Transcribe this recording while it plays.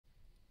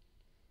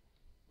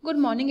Good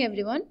morning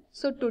everyone.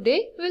 So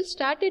today we will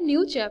start a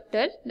new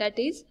chapter, that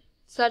is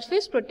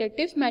surface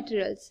protective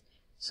materials.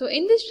 So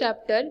in this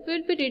chapter we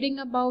will be reading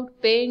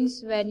about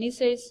paints,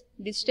 varnishes,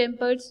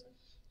 distempers.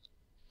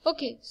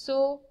 Okay,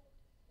 so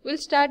we'll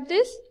start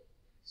this.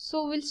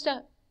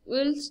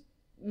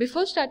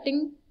 Before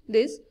starting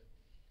this,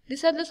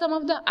 these are some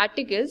of the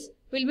articles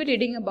we'll be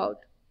reading about.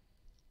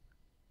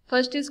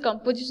 First is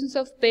compositions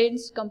of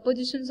paints,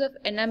 compositions of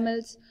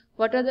enamels,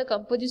 what are the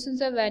compositions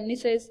of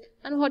varnishes,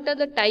 and what are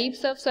the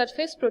types of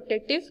surface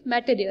protective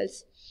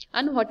materials,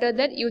 and what are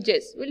their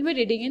uses. We'll be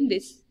reading in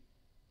this.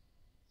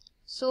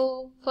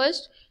 So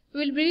first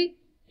we'll be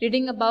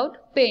reading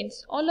about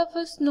paints. All of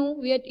us know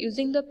we are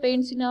using the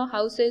paints in our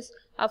houses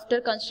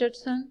after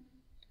construction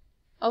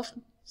of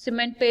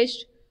cement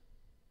paste.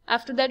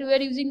 After that we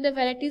are using the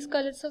varieties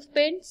colors of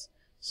paints.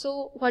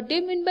 So what do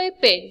you mean by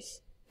paints?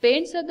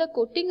 Paints are the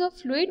coating of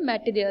fluid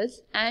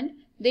materials and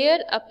they are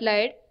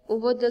applied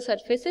over the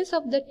surfaces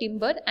of the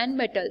timber and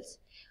metals.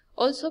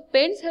 Also,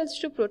 paints helps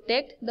to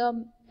protect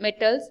the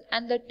metals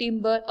and the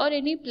timber or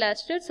any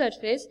plastered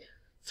surface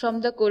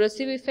from the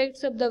corrosive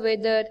effects of the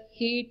weather,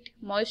 heat,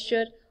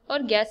 moisture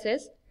or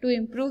gases to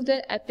improve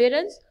their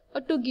appearance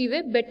or to give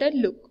a better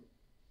look.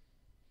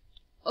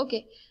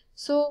 Okay,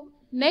 so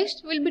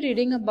next we'll be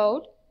reading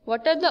about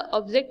what are the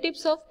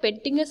objectives of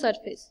painting a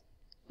surface.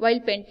 While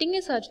painting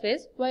a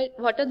surface,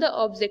 what are the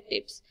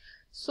objectives?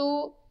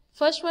 So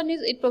first one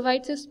is it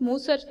provides a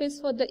smooth surface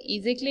for the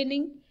easy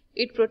cleaning.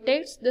 It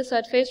protects the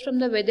surface from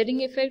the weathering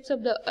effects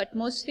of the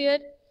atmosphere.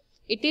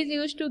 It is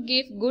used to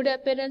give good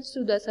appearance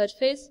to the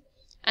surface,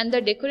 and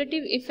the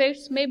decorative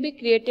effects may be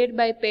created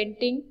by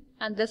painting,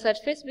 and the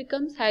surface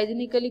becomes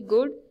hygienically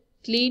good,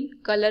 clean,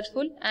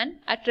 colorful and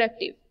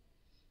attractive.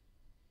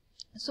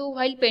 So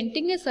while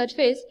painting a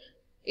surface,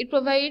 it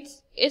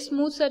provides a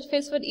smooth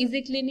surface for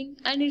easy cleaning,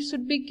 and it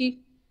should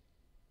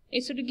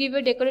give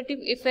a decorative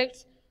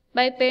effects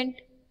by paint,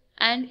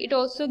 and it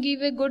also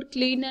give a good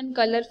clean and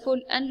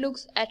colorful and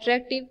looks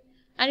attractive,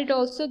 and it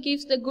also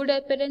gives the good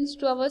appearance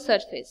to our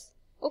surface.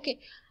 Okay,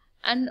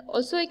 and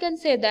also I can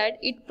say that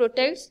it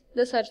protects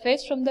the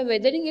surface from the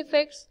weathering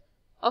effects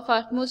of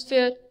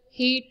atmosphere,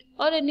 heat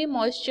or any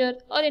moisture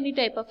or any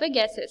type of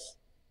gases.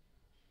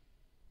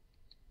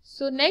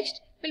 So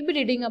next we'll be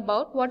reading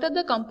about what are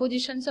the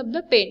compositions of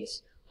the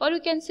paints, or we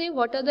can say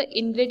what are the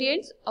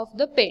ingredients of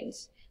the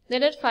paints.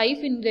 There are 5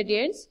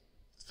 ingredients.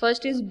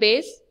 First is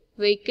base,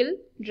 vehicle,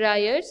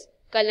 dryers,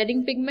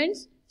 coloring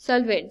pigments,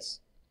 solvents.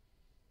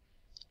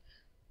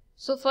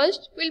 So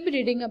first we'll be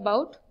reading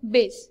about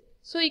base.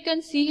 So you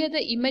can see here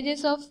the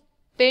images of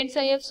paints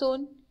I have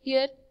shown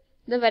here,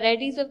 the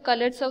varieties of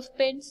colors of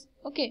paints.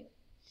 Okay,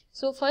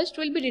 so first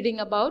we'll be reading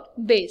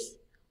about base.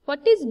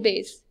 What is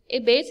base? A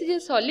base is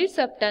a solid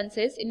substance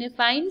in a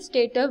fine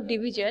state of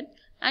division,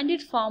 and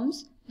it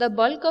forms the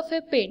bulk of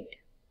a paint.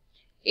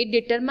 It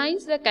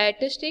determines the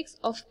characteristics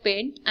of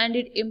paint, and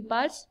it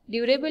imparts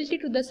durability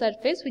to the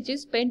surface which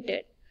is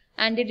painted,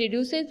 and it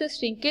reduces the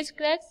shrinkage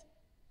cracks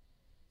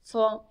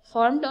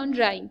formed on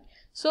drying.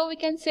 So we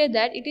can say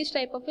that it is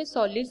type of a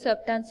solid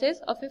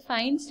substances of a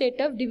fine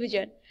state of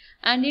division,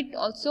 and it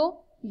also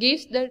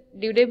gives the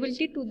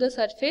durability to the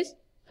surface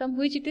from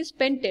which it is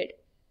painted,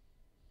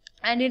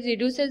 and it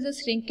reduces the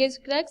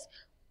shrinkage cracks.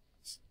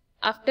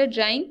 After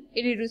drying,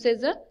 it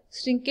reduces the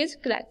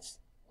shrinkage cracks.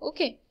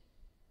 Okay.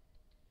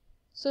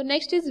 So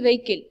next is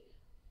vehicle.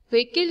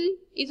 Vehicle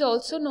is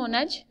also known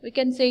as, we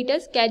can say it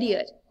as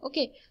carrier.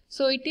 Okay.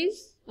 So it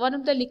is one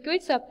of the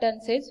liquid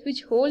substances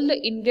which hold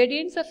the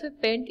ingredients of a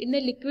paint in a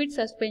liquid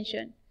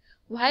suspension.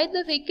 Why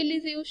the vehicle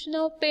is used in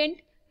our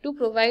paint? To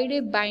provide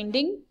a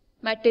binding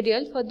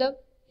material for the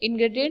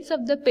ingredients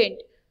of the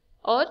paint,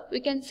 or we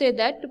can say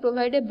that to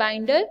provide a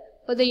binder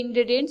for the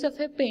ingredients of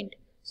a paint,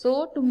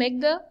 so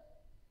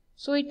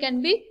it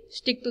can be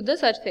stick to the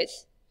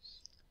surface.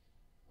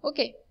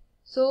 Okay,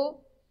 so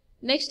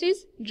next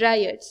is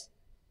dryers.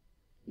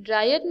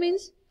 Dryer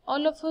means,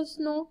 all of us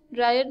know,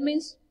 dryer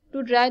means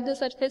to dry the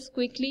surface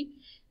quickly.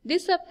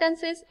 These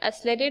substances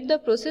accelerate the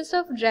process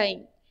of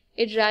drying.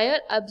 A dryer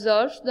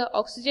absorbs the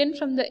oxygen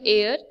from the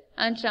air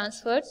and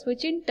transfers,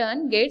 which in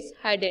turn gets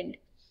hardened.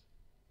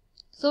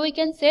 So we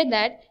can say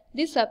that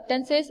these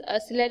substances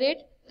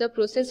accelerate the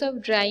process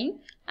of drying,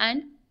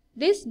 and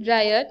this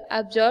dryer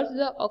absorbs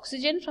the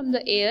oxygen from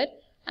the air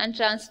and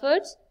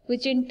transfers,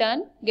 which in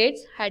turn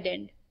gets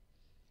hardened.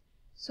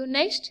 So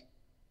next,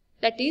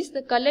 that is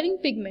the coloring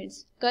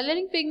pigments.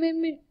 Coloring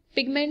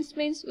pigments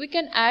means we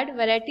can add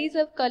varieties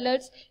of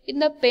colors in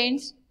the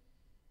paints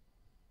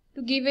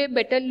to give a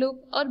better look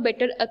or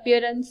better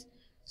appearance.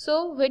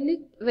 So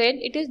when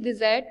it is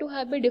desired to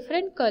have a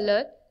different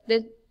color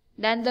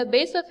than the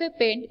base of a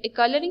paint, a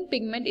coloring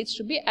pigment is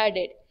to be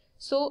added.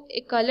 So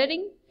a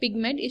coloring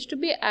pigment is to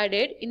be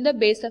added in the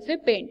base of a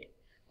paint.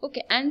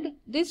 Okay, and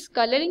these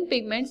coloring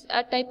pigments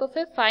are type of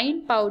a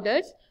fine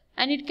powders,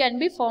 and it can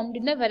be formed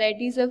in the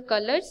varieties of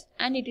colors,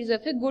 and it is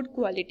of a good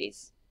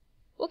qualities.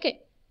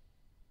 Okay.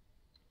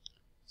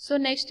 So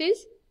next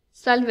is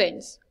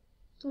solvents.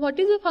 So what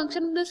is the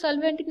function of the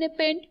solvent in a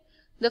paint?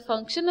 the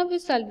function of a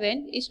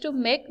solvent is to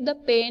make the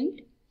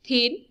paint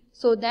thin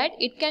so that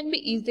it can be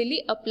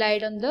easily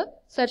applied on the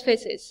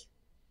surfaces.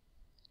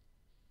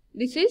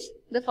 This is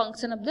the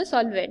function of the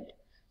solvent.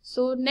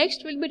 So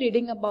next we'll be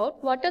reading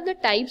about what are the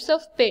types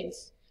of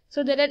paints.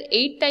 So there are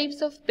 8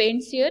 types of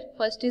paints here.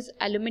 First is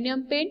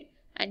aluminum paint,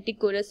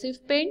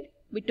 anti-corrosive paint,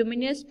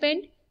 bituminous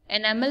paint,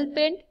 enamel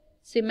paint,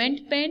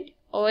 cement paint,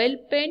 oil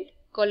paint,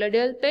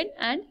 colloidal paint,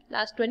 and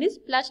last one is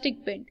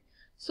plastic paint.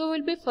 So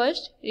we'll be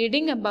first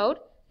reading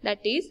about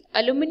that is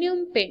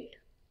aluminum paint.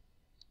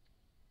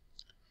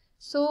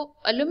 So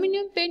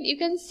aluminum paint, you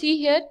can see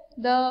here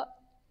the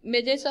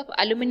images of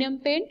aluminum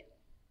paint.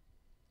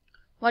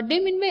 What do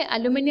you mean by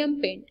aluminum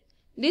paint?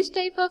 This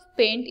type of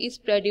paint is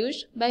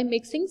produced by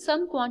mixing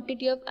some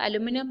quantity of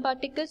aluminum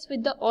particles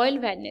with the oil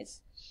varnish,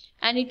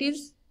 and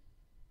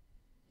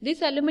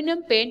this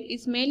aluminum paint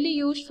is mainly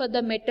used for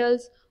the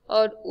metals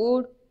or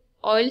wood,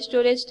 oil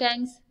storage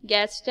tanks,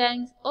 gas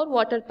tanks, or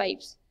water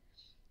pipes.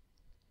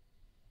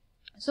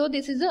 So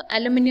this is the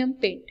aluminum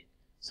paint.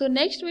 So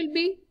next we'll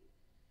be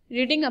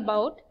reading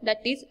about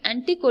that is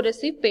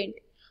anti-corrosive paint.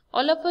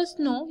 All of us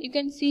know, you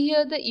can see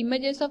here the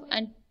images of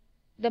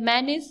the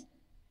man is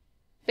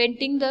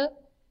painting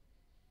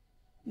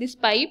this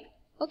pipe.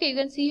 Okay, you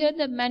can see here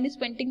the man is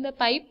painting the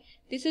pipe.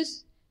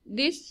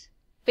 This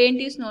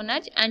paint is known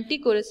as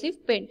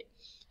anti-corrosive paint,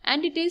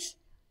 and it is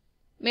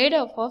made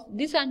up of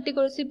this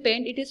anti-corrosive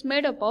paint. It is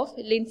made up of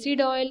linseed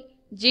oil,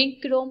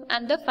 zinc chrome,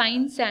 and the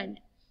fine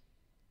sand.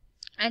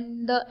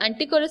 And the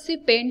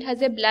anti-corrosive paint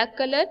has a black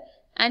color,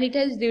 and it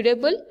is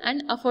durable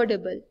and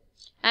affordable,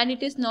 and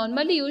it is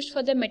normally used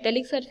for the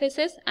metallic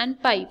surfaces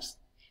and pipes.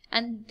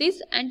 And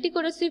this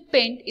anti-corrosive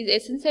paint is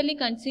essentially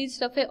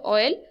consists of a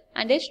oil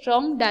and a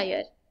strong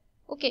dyer.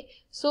 Okay,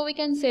 so we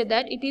can say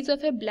that it is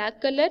of a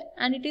black color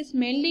and it is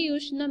mainly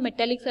used in the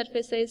metallic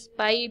surfaces,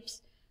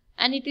 pipes,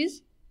 and it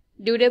is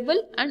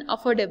durable and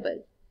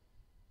affordable.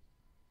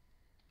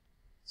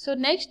 So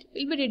next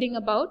we'll be reading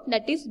about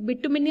that is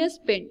bituminous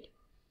paint.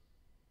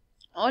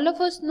 All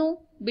of us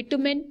know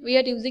bitumen. We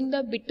are using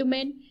the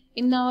bitumen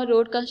in our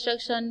road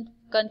construction,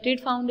 concrete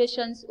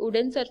foundations,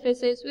 wooden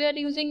surfaces. We are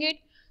using it.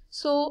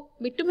 So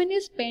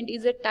bituminous paint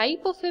is a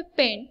type of a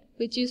paint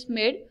which is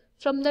made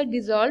from the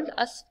dissolved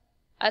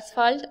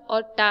asphalt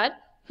or tar,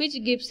 which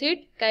gives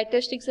it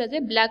characteristics as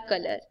a black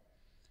color.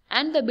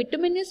 And the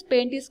bituminous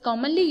paint is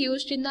commonly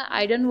used in the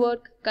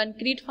ironwork,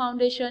 concrete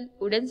foundation,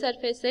 wooden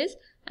surfaces,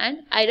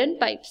 and iron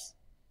pipes.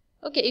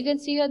 Okay, you can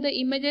see here the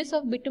images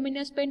of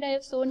bituminous paint I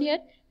have shown here.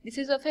 This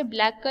is of a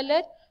black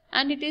color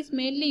and it is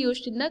mainly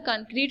used in the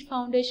concrete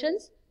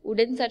foundations,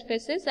 wooden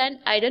surfaces, and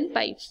iron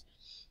pipes.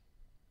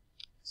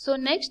 So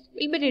next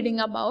we'll be reading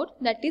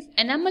about that is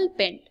enamel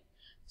paint.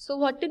 So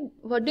what do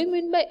you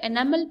mean by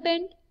enamel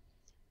paint?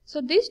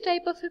 So this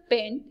type of a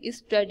paint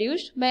is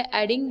produced by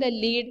adding the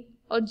lead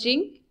or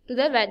zinc to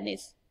the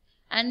varnish,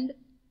 and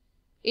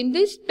in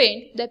this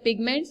paint the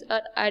pigments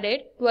are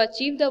added to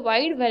achieve the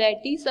wide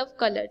varieties of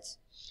colors.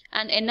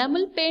 And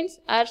enamel paints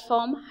are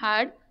form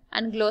hard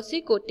and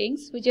glossy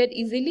coatings which are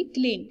easily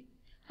cleaned,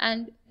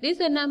 and this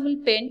enamel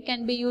paint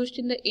can be used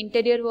in the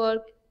interior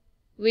work,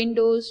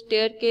 windows,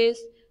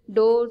 staircase,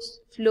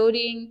 doors,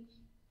 flooring,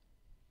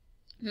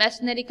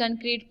 masonry,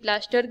 concrete,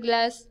 plaster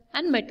glass,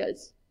 and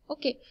metals.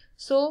 Okay,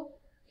 so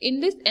in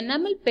this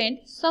enamel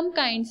paint some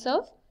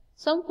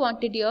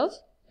quantity of,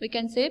 we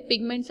can say,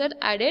 pigments are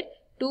added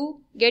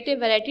to get a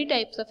variety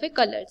types of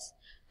colors,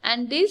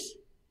 and this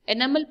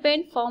enamel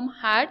paint form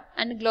hard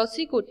and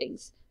glossy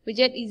coatings which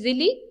are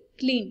easily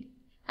cleaned,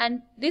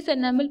 and this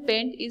enamel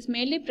paint is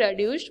mainly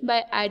produced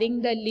by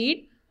adding the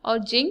lead or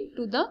zinc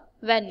to the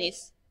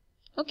varnish.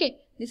 Okay,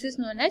 this is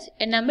known as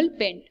enamel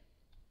paint.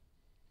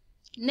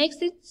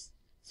 Next is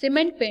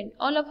cement paint.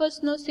 All of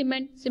us know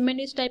cement. Cement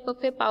is type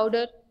of a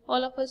powder.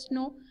 All of us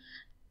know.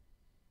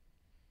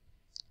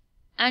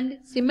 And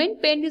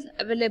cement paint is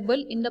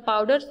available in the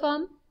powder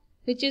form,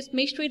 which is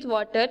mixed with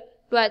water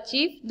to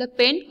achieve the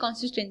paint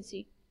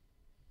consistency.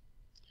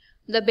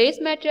 The base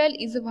material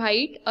is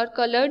white or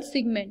colored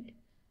cement,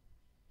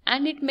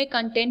 and it may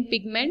contain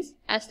pigments,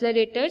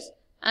 accelerators,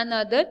 and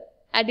other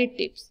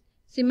additives.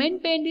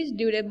 Cement paint is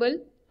durable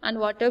and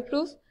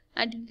waterproof,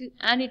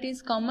 and it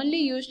is commonly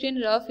used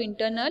in rough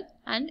internal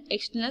and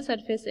external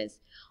surfaces.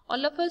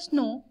 All of us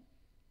know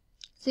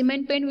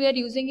cement paint we are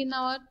using in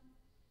our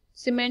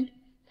cement,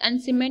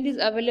 and cement is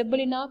available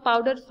in our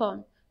powder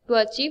form to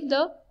achieve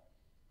the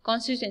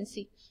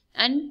consistency.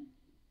 And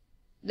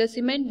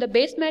the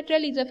base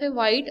material is of a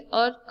white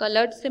or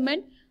colored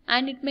cement,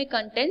 and it may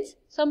contain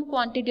some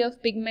quantity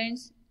of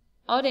pigments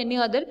or any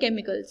other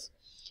chemicals.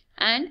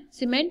 And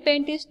cement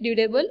paint is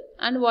durable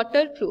and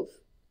waterproof.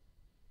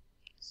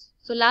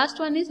 So last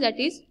one is that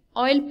is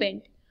oil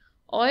paint.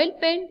 Oil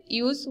paint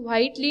use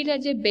white lead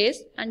as a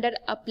base and are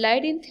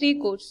applied in 3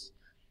 coats.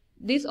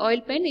 This oil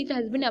paint, it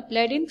has been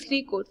applied in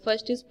 3 coats.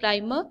 First is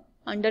primer,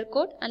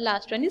 undercoat, and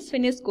last one is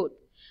finish coat.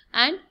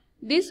 And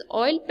this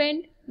oil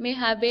paint may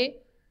have a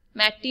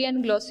matte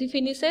and glossy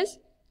finishes,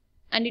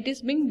 and it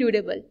is being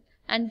durable.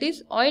 And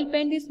this oil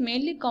paint is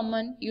mainly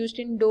common used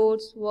in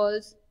doors,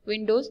 walls,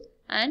 windows,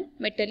 and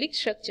metallic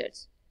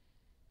structures.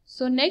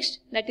 So next,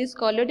 that is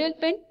colloidal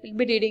paint, we'll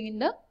be reading in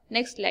the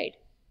next slide.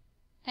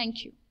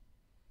 Thank you.